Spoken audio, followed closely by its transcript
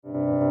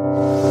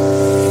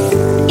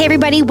Hey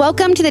everybody,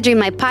 welcome to the Dream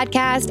Life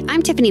Podcast.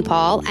 I'm Tiffany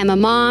Paul. I'm a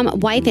mom,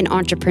 wife, and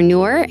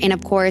entrepreneur, and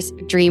of course,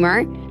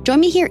 dreamer.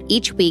 Join me here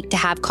each week to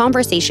have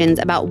conversations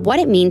about what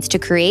it means to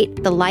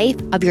create the life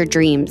of your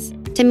dreams.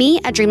 To me,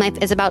 a dream life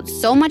is about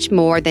so much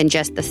more than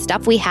just the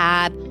stuff we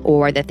have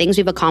or the things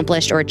we've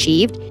accomplished or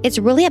achieved. It's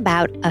really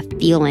about a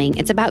feeling.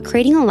 It's about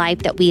creating a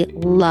life that we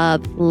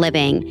love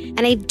living.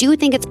 And I do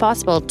think it's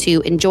possible to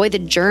enjoy the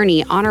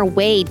journey on our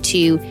way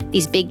to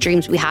these big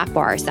dreams we have for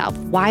ourselves.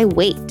 Why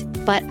wait?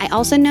 But I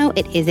also know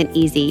it isn't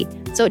easy.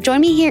 So join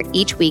me here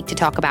each week to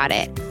talk about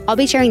it. I'll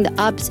be sharing the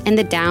ups and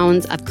the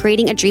downs of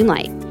creating a dream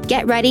life.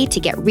 Get ready to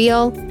get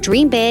real,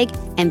 dream big,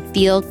 and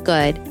feel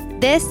good.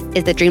 This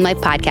is the Dream Life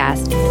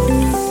Podcast.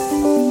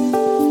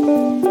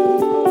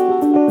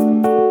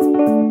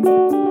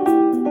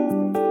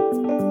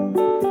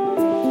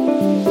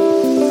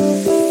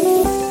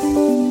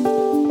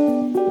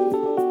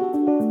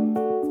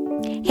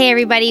 Hey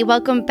everybody,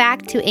 welcome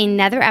back to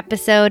another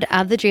episode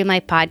of the Dream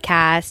Life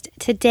Podcast.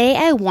 Today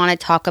I want to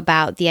talk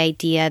about the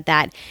idea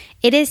that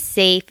it is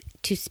safe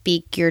to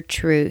speak your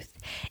truth.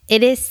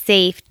 It is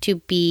safe to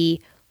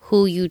be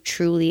who you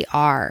truly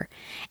are.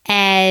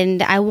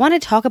 And I want to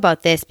talk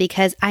about this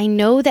because I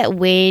know that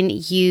when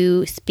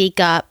you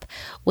speak up,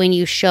 when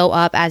you show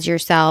up as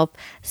yourself,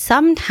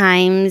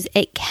 sometimes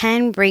it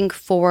can bring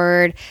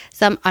forward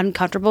some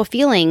uncomfortable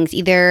feelings,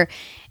 either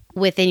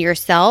within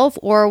yourself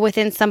or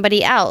within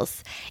somebody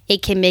else.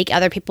 It can make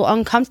other people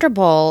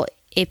uncomfortable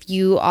if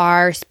you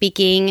are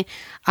speaking,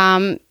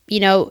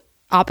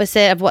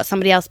 opposite of what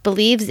somebody else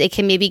believes. It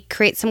can maybe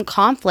create some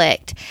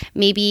conflict.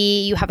 Maybe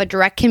you have a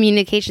direct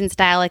communication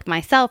style like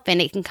myself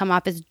and it can come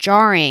off as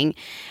jarring.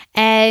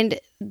 And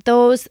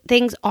those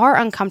things are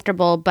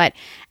uncomfortable, but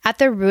at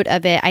the root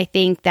of it, I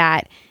think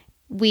that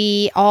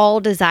we all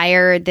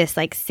desire this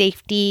like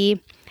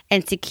safety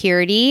and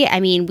security.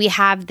 I mean, we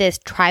have this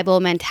tribal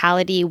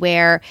mentality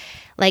where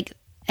like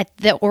at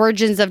the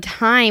origins of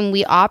time,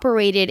 we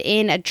operated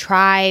in a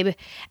tribe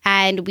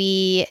and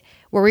we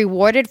were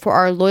rewarded for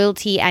our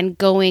loyalty and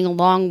going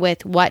along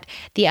with what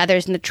the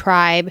others in the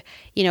tribe,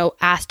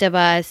 asked of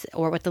us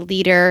or what the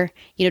leader,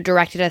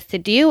 directed us to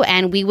do.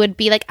 And we would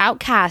be like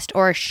outcast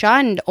or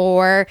shunned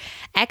or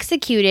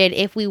executed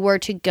if we were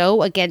to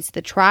go against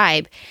the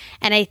tribe.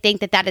 And I think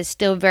that is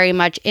still very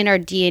much in our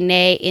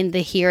DNA in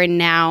the here and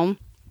now.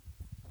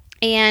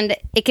 And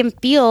it can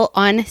feel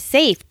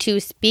unsafe to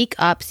speak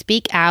up,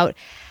 speak out,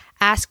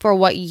 ask for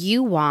what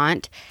you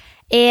want.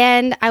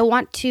 And I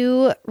want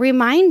to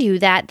remind you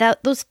that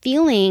those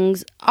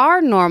feelings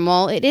are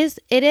normal. It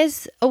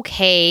is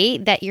okay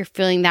that you're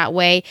feeling that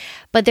way,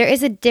 but there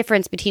is a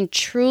difference between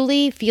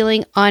truly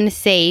feeling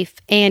unsafe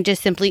and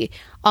just simply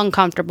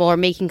uncomfortable or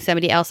making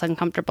somebody else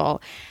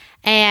uncomfortable.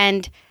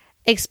 And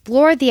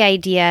explore the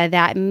idea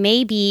that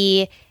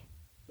maybe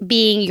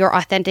being your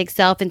authentic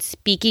self and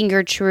speaking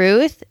your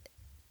truth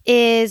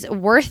is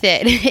worth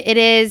it. It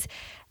is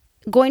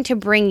going to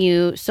bring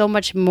you so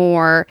much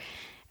more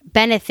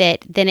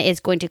benefit than it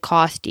is going to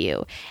cost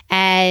you.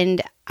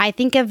 And I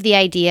think of the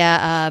idea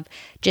of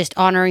just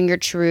honoring your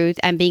truth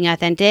and being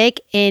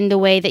authentic in the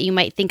way that you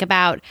might think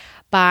about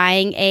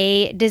buying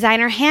a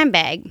designer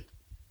handbag.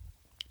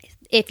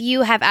 If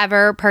you have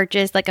ever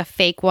purchased like a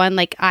fake one,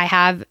 like I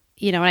have,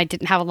 and I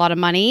didn't have a lot of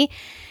money,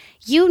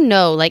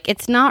 like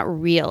it's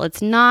not real.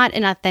 It's not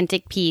an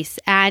authentic piece.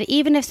 And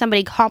even if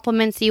somebody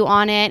compliments you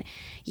on it,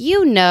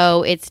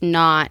 it's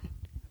not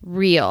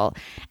real.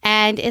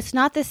 And it's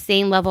not the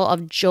same level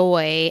of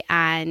joy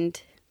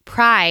and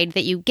pride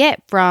that you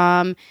get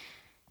from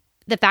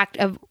the fact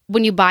of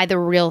when you buy the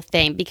real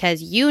thing,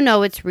 because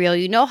it's real.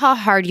 You know how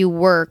hard you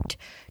worked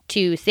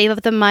to save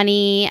up the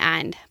money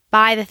and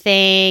buy the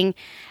thing,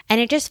 and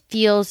it just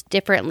feels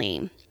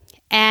differently.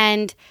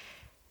 And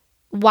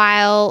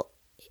while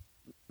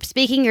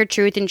speaking your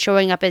truth and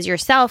showing up as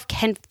yourself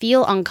can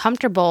feel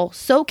uncomfortable,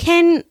 so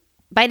can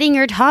biting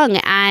your tongue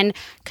and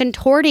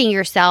contorting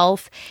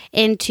yourself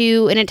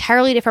into an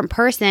entirely different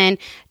person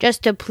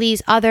just to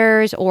please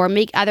others or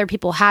make other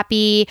people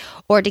happy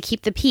or to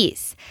keep the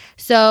peace.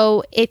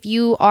 So if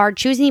you are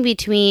choosing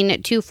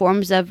between two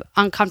forms of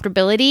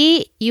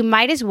uncomfortability, you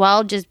might as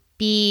well just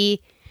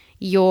be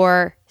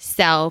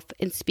yourself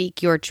and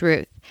speak your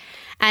truth.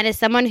 And as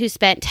someone who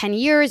spent 10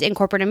 years in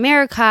corporate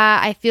America,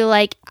 I feel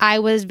like I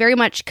was very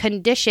much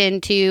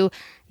conditioned to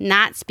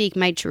not speak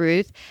my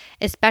truth.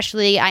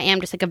 Especially, I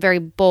am just like a very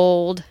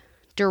bold,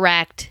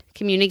 direct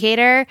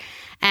communicator.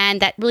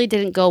 And that really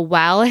didn't go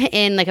well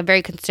in like a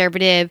very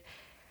conservative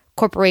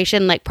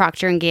corporation like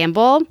Procter &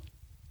 Gamble.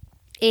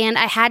 And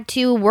I had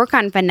to work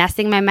on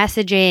finessing my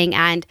messaging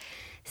and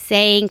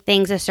saying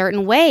things a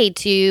certain way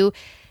to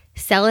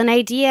sell an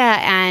idea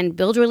and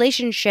build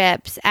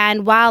relationships.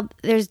 And while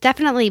there's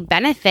definitely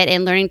benefit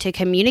in learning to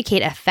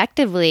communicate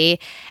effectively,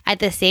 at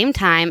the same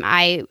time,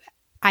 I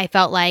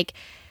felt like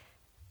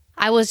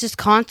I was just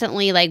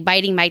constantly like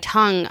biting my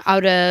tongue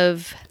out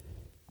of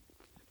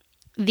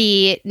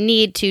the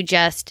need to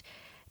just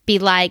be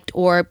liked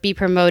or be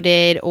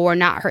promoted or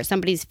not hurt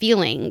somebody's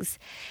feelings.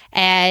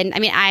 And I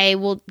mean, I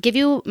will give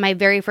you my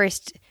very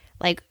first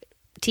like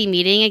team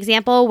meeting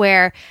example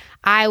where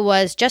I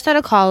was just out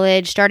of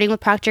college, starting with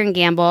Procter &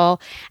 Gamble,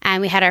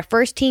 and we had our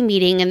first team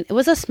meeting, and it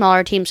was a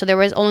smaller team, so there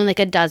was only like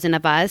a dozen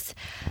of us.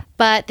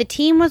 But the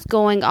team was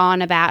going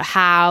on about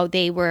how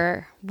they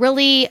were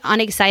really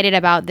unexcited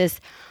about this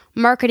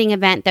marketing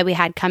event that we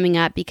had coming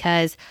up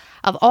because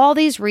of all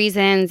these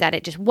reasons, that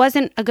it just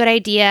wasn't a good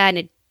idea and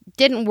it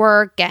didn't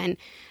work, and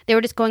they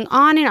were just going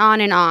on and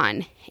on and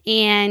on.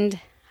 And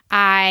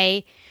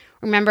I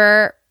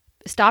remember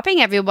stopping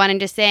everyone and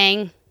just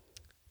saying,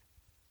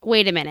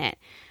 wait a minute.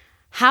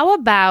 How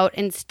about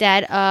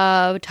instead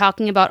of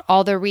talking about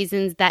all the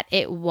reasons that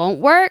it won't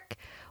work,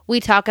 we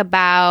talk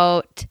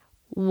about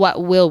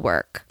what will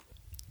work?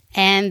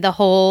 And the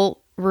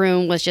whole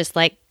room was just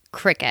like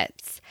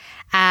crickets.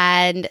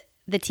 And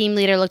the team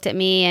leader looked at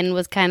me and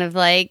was kind of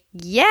like,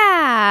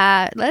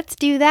 yeah, let's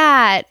do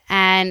that.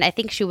 And I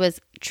think she was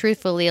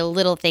truthfully a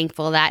little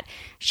thankful that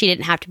she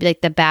didn't have to be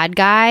like the bad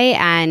guy.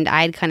 And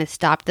I'd kind of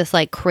stopped this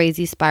like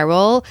crazy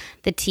spiral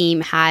the team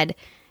had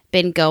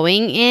been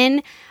going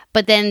in.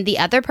 But then the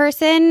other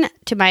person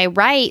to my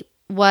right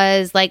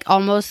was like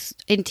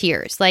almost in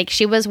tears. Like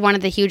she was one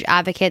of the huge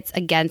advocates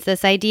against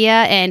this idea.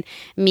 And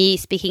me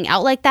speaking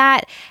out like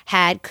that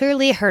had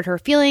clearly hurt her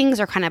feelings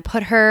or kind of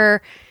put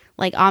her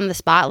like on the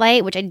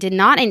spotlight, which I did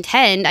not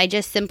intend. I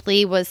just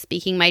simply was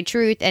speaking my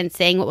truth and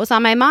saying what was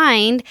on my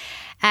mind.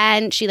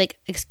 And she like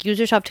excused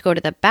herself to go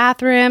to the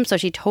bathroom. So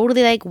she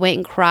totally like went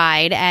and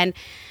cried. And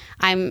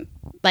I'm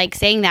like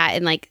saying that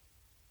and like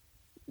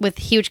with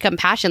huge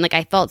compassion. Like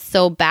I felt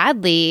so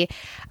badly.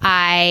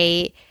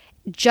 I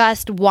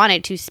just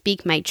wanted to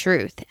speak my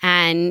truth.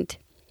 And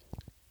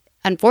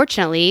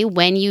unfortunately,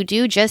 when you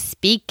do just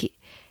speak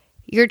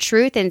your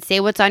truth and say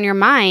what's on your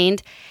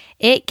mind,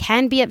 it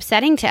can be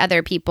upsetting to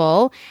other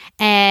people.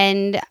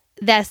 And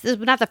this is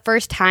not the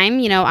first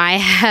time, I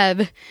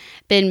have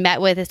been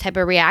met with this type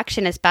of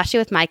reaction, especially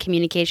with my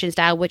communication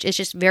style, which is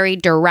just very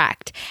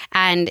direct.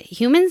 And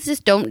humans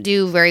just don't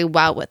do very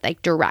well with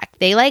like direct.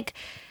 They like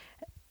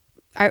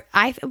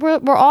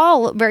we're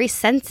all very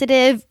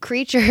sensitive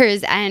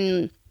creatures,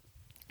 and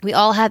we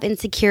all have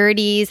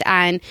insecurities,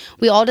 and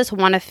we all just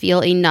want to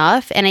feel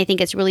enough. And I think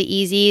it's really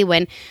easy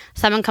when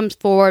someone comes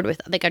forward with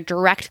like a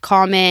direct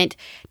comment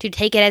to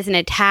take it as an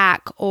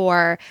attack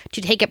or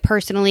to take it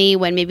personally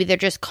when maybe they're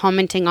just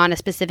commenting on a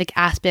specific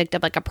aspect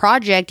of like a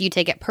project. You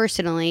take it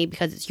personally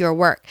because it's your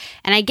work.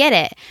 And I get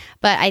it.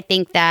 But I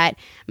think that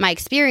my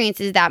experience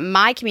is that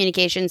my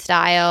communication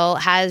style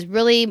has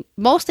really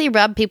mostly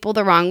rubbed people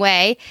the wrong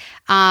way.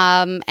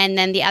 And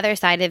then the other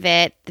side of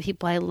it, the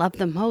people I love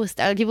the most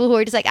are the people who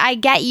are just like, I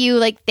get you.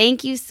 Like,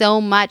 thank you so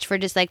much for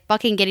just like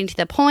fucking getting to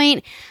the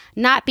point,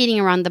 not beating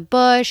around the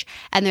bush.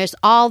 And there's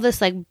all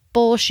this like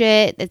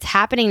bullshit that's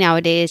happening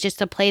nowadays just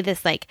to play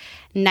this like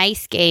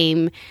nice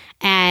game.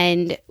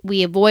 And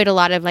we avoid a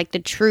lot of like the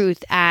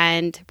truth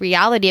and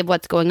reality of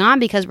what's going on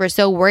because we're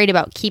so worried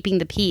about keeping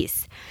the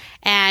peace.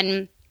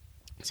 And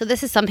so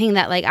this is something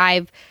that like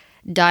I've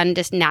done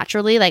just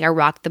naturally. Like I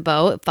rock the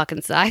boat. It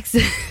fucking sucks.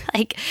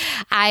 Like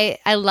I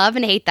love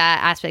and hate that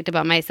aspect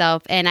about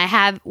myself, and I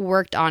have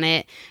worked on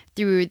it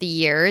through the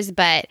years.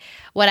 But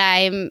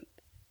why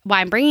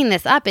I'm bringing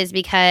this up is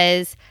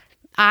because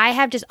I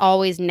have just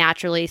always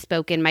naturally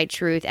spoken my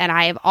truth, and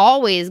I have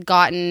always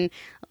gotten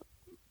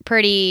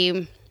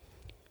pretty,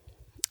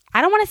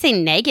 I don't want to say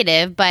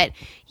negative, but,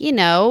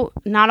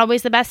 not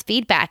always the best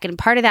feedback. And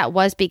part of that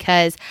was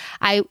because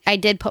I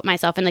did put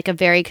myself in like a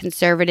very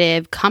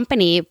conservative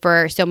company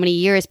for so many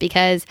years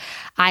because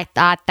I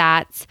thought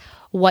that's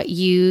what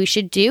you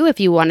should do if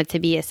you wanted to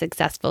be a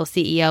successful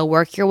CEO,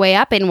 work your way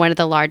up in one of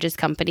the largest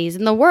companies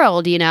in the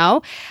world,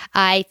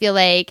 I feel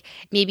like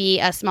maybe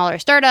a smaller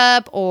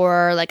startup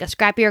or like a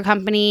scrappier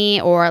company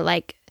or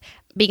like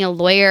being a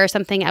lawyer or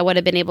something, I would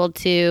have been able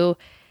to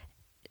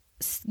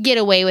get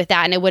away with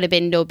that and it would have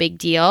been no big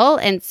deal.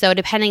 And so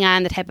depending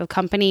on the type of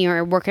company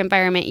or work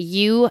environment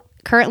you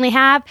currently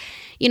have,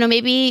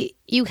 maybe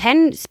you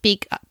can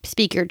speak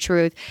your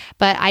truth.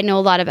 But I know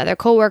a lot of other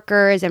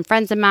coworkers and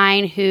friends of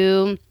mine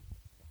who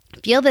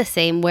feel the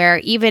same, where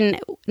even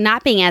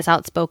not being as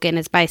outspoken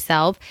as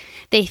myself,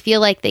 they feel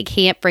like they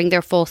can't bring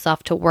their full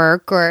self to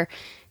work or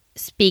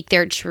speak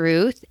their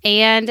truth.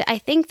 And I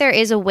think there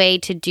is a way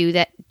to do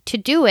that, to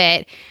do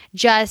it,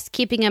 just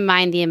keeping in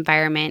mind the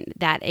environment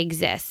that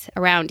exists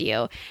around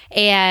you.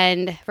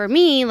 And for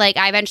me, like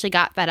I eventually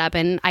got fed up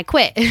and I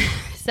quit.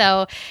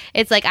 So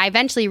it's like I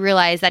eventually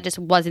realized that just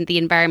wasn't the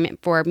environment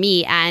for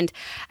me. And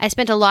I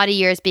spent a lot of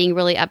years being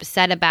really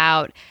upset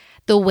about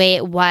the way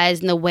it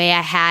was and the way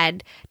I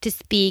had to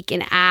speak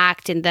and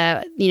act and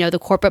the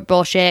corporate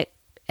bullshit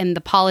and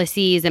the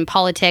policies and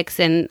politics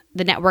and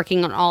the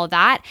networking and all of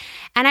that.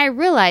 And I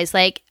realized,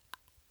 like,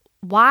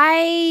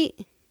 why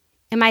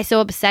am I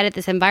so upset at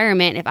this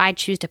environment if I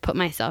choose to put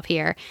myself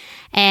here?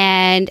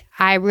 And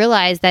I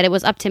realized that it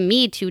was up to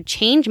me to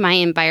change my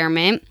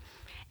environment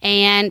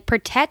and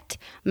protect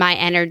my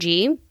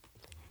energy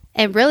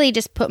and really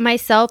just put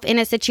myself in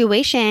a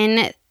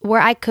situation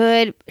where I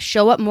could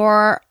show up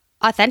more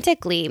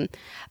authentically.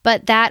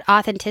 But that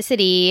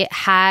authenticity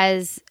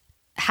has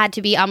had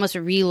to be almost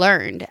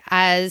relearned,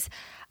 as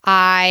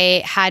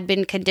I had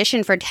been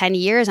conditioned for 10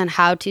 years on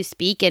how to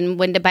speak and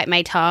when to bite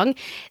my tongue.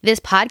 This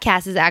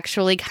podcast is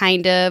actually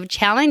kind of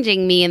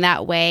challenging me in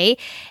that way,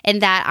 in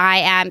that I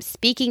am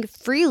speaking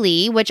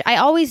freely, which I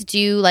always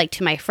do, like,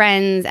 to my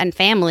friends and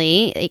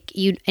family. Like,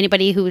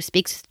 anybody who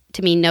speaks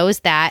to me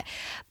knows that,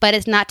 but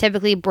it's not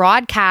typically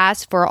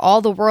broadcast for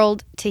all the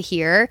world to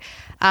hear.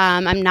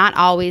 I'm not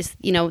always,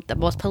 the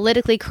most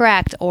politically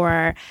correct,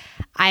 or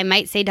I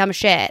might say dumb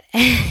shit.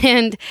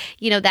 And,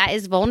 that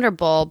is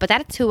vulnerable, but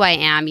that's who I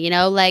am,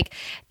 like,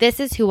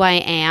 this is who I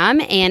am.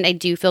 And I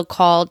do feel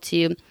called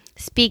to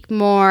speak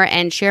more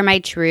and share my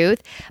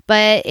truth,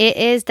 but it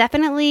is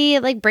definitely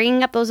like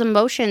bringing up those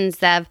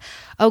emotions of,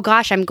 oh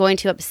gosh, I'm going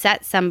to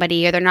upset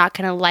somebody, or they're not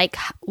going to like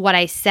what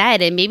I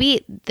said. And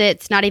maybe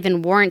that's not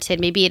even warranted.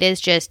 Maybe it is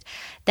just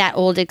that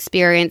old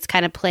experience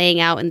kind of playing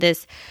out in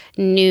this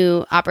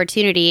new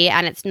opportunity,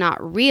 and it's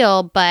not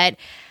real. But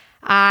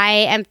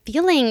I am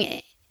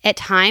feeling at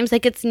times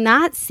like it's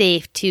not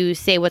safe to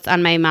say what's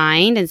on my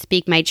mind and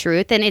speak my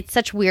truth. And it's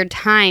such weird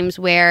times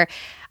where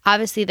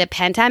obviously the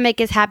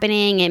pandemic is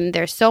happening and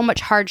there's so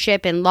much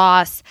hardship and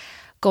loss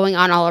going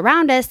on all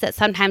around us that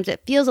sometimes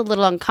it feels a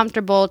little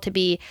uncomfortable to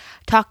be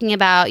talking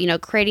about,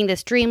 creating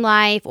this dream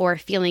life or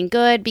feeling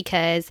good,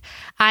 because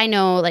I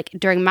know, like,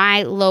 during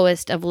my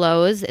lowest of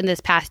lows in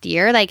this past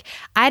year, like,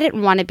 I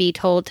didn't want to be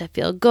told to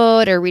feel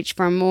good or reach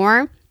for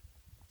more,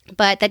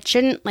 but that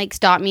shouldn't, like,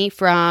 stop me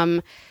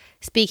from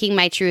speaking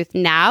my truth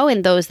now.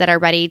 And those that are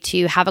ready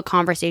to have a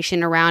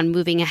conversation around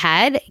moving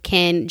ahead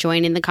can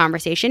join in the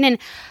conversation. And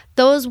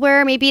those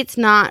where maybe it's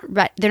not,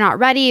 they're not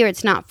ready or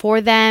it's not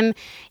for them,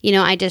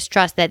 I just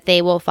trust that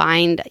they will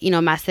find,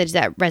 a message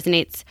that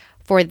resonates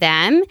for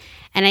them.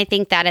 And I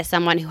think that as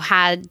someone who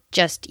had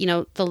just,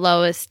 the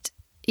lowest,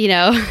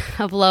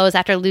 of lows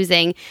after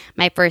losing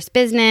my first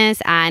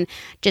business and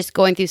just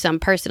going through some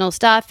personal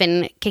stuff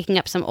and kicking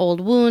up some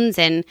old wounds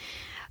and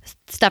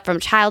stuff from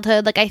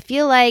childhood, like, I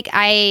feel like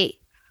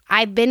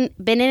I've been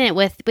in it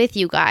with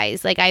you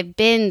guys. Like, I've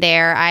been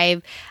there.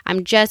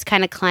 I'm just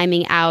kind of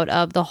climbing out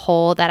of the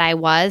hole that I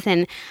was,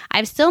 and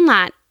I'm still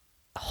not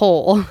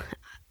whole.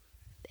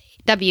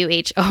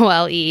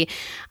 WHOLE.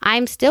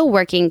 I'm still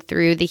working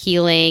through the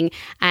healing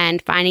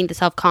and finding the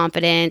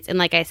self-confidence, and,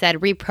 like I said,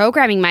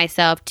 reprogramming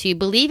myself to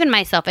believe in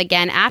myself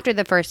again after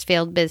the first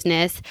failed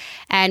business,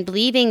 and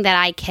believing that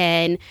I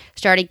can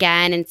start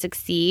again and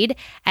succeed,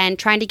 and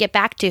trying to get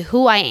back to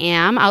who I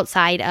am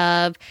outside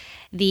of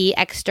the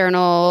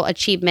external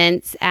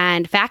achievements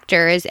and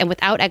factors and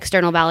without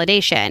external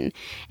validation,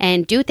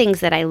 and do things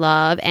that I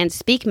love and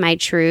speak my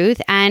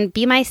truth and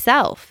be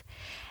myself.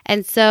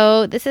 And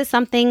so this is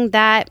something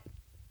that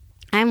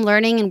I'm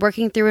learning and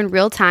working through in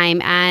real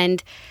time.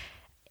 And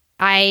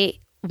I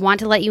want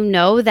to let you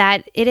know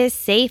that it is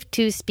safe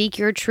to speak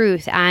your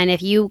truth. And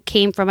if you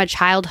came from a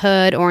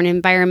childhood or an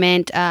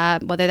environment,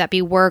 whether that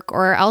be work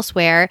or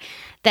elsewhere,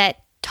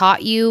 that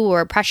taught you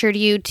or pressured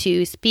you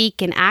to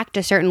speak and act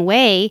a certain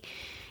way,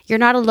 you're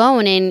not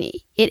alone, and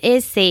it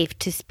is safe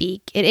to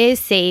speak. It is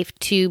safe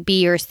to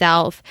be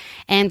yourself.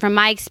 And from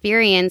my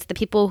experience, the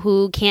people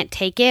who can't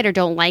take it or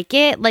don't like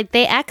it, like,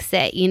 they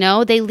exit,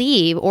 they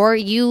leave, or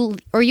you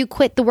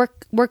quit the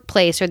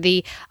workplace or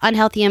the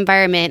unhealthy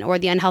environment or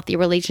the unhealthy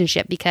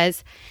relationship,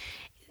 because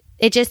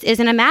it just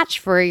isn't a match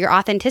for your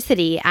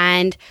authenticity.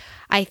 And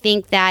I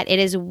think that it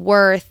is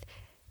worth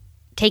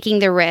taking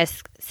the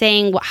risk,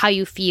 saying how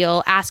you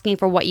feel, asking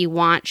for what you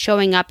want,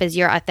 showing up as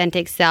your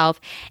authentic self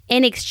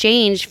in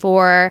exchange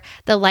for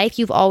the life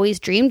you've always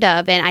dreamed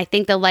of. And I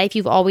think the life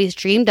you've always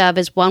dreamed of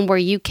is one where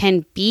you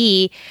can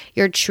be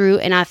your true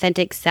and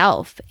authentic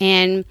self.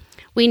 And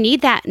we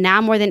need that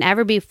now more than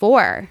ever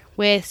before,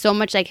 with so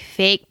much like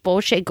fake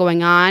bullshit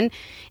going on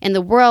in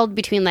the world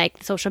between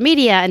like social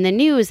media and the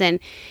news and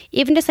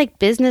even just like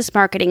business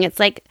marketing.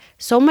 It's like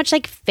so much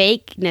like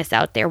fakeness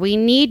out there. We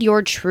need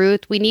your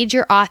truth. We need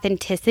your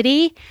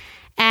authenticity.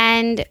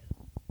 And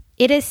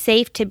it is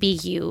safe to be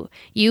you.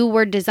 You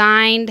were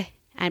designed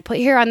and put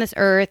here on this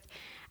earth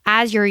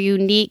as your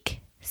unique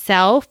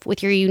self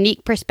with your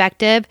unique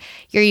perspective,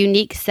 your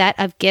unique set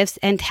of gifts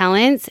and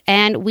talents,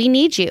 and we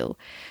need you.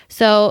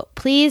 So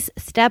please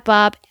step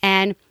up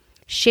and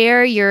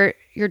share your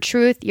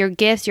truth, your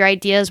gifts, your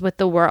ideas with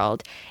the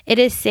world. It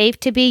is safe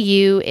to be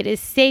you. It is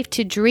safe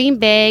to dream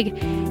big,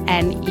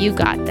 and you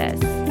got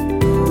this.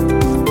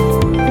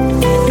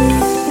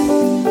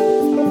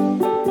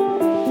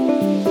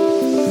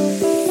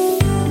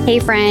 Hey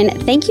friend,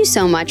 thank you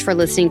so much for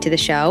listening to the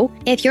show.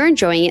 If you're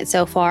enjoying it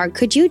so far,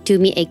 could you do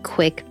me a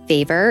quick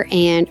favor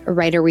and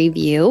write a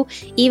review?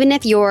 Even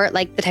if you're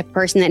like the type of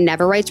person that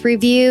never writes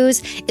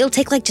reviews, it'll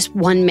take like just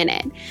 1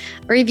 minute.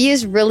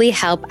 Reviews really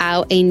help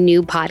out a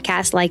new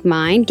podcast like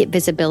mine get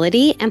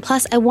visibility, and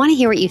plus I want to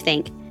hear what you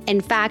think.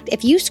 In fact,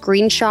 if you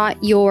screenshot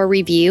your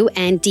review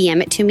and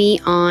DM it to me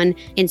on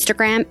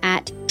Instagram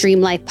at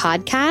Dream Life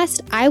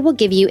Podcast, I will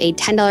give you a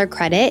 $10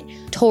 credit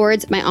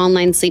towards my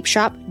online sleep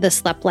shop,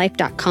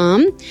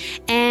 thesleplife.com.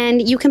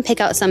 And you can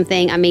pick out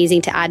something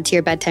amazing to add to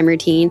your bedtime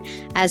routine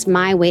as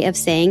my way of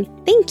saying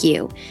thank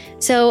you.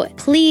 So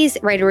please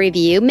write a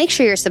review. Make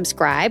sure you're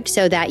subscribed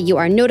so that you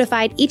are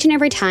notified each and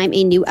every time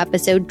a new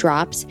episode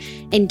drops.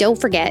 And don't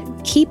forget,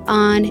 keep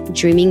on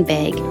dreaming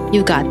big.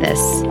 You got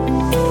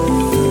this.